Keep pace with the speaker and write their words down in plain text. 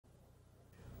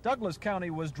Douglas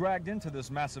County was dragged into this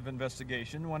massive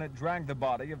investigation when it dragged the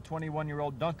body of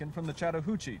 21-year-old Duncan from the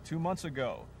Chattahoochee 2 months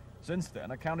ago. Since then,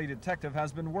 a county detective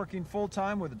has been working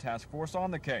full-time with the task force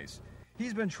on the case.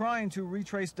 He's been trying to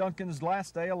retrace Duncan's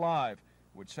last day alive,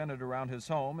 which centered around his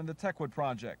home and the Techwood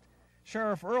Project.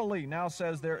 Sheriff Earl Lee now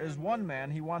says there is one man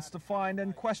he wants to find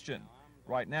and question.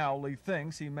 Right now, Lee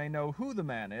thinks he may know who the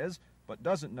man is, but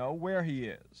doesn't know where he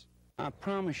is. I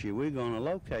promise you we're going to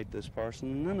locate this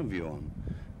person and interview him.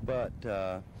 But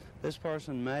this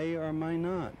person may or may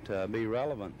not be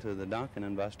relevant to the Duncan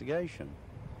investigation.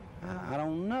 I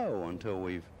don't know until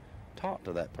we've talked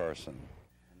to that person.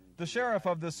 The sheriff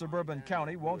of this suburban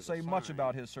county won't say much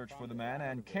about his search for the man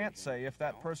and can't say if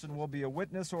that person will be a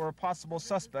witness or a possible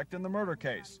suspect in the murder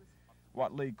case.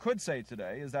 What Lee could say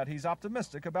today is that he's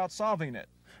optimistic about solving it.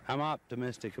 I'm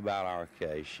optimistic about our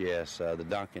case, yes, the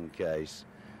Duncan case.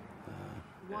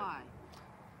 Why?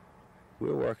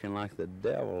 We're working like the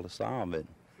devil to solve it.